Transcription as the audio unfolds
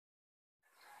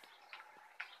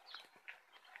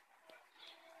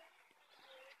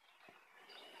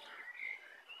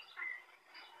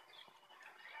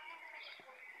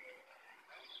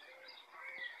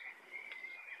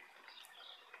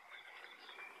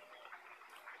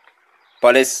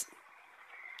Police,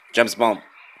 James Bond.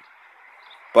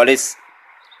 Police,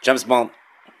 James Bond.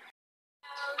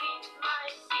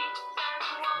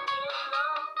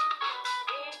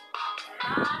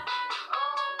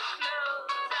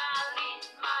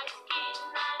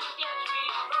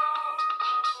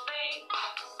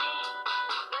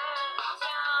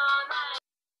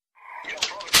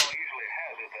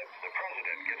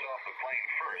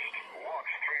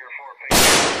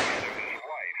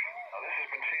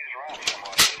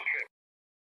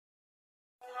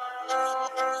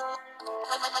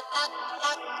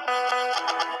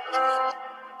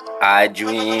 I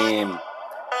dream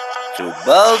to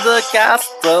build a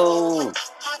castle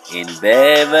in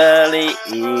Beverly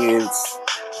Hills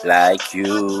like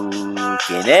you,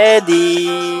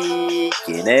 Kennedy,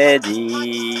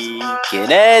 Kennedy,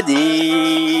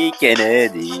 Kennedy,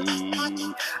 Kennedy.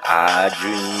 I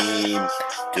dream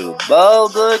to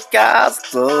build a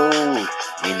castle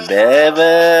in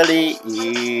Beverly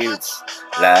Hills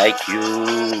like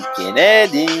you,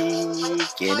 Kennedy,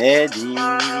 Kennedy,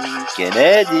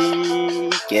 Kennedy,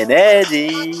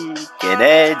 Kennedy,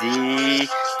 Kennedy,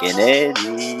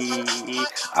 Kennedy.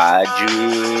 I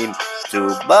dream to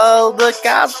build a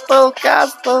castle,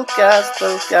 castle,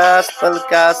 castle, castle,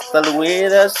 castle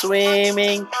with a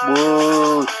swimming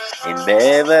pool in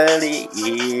Beverly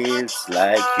Hills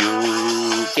like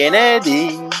you,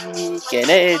 Kennedy,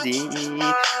 Kennedy,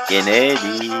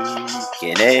 Kennedy,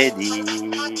 Kennedy.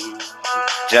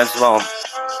 James Bond.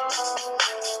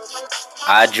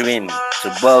 I dream to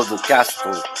build a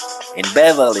castle in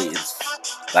Beverly Hills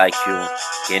like you,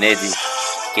 Kennedy,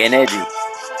 Kennedy,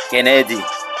 Kennedy,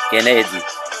 Kennedy,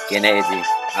 Kennedy.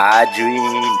 I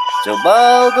dream to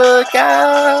build a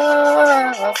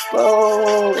castle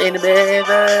in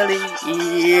Beverly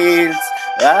Hills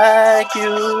like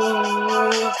you,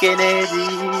 Kennedy,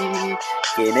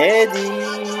 Kennedy,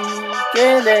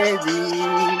 Kennedy,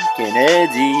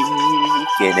 Kennedy,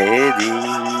 Kennedy.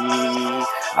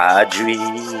 I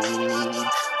dream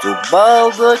to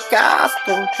build a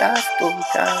castle, castle,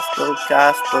 castle,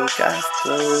 castle,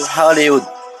 castle. Hollywood,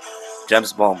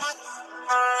 James Bond.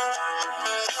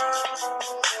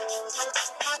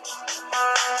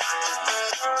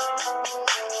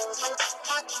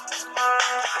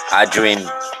 I dream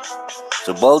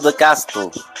to build a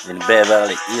castle in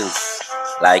Beverly Hills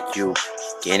like you,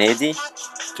 Kennedy,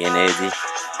 Kennedy,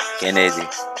 Kennedy.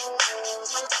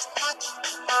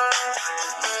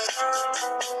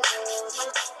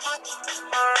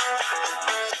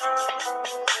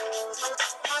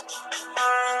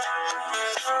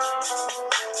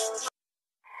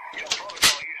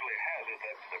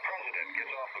 The president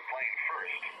gets off the plane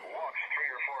first, walks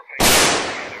 3 or 4 paces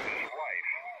to his wife.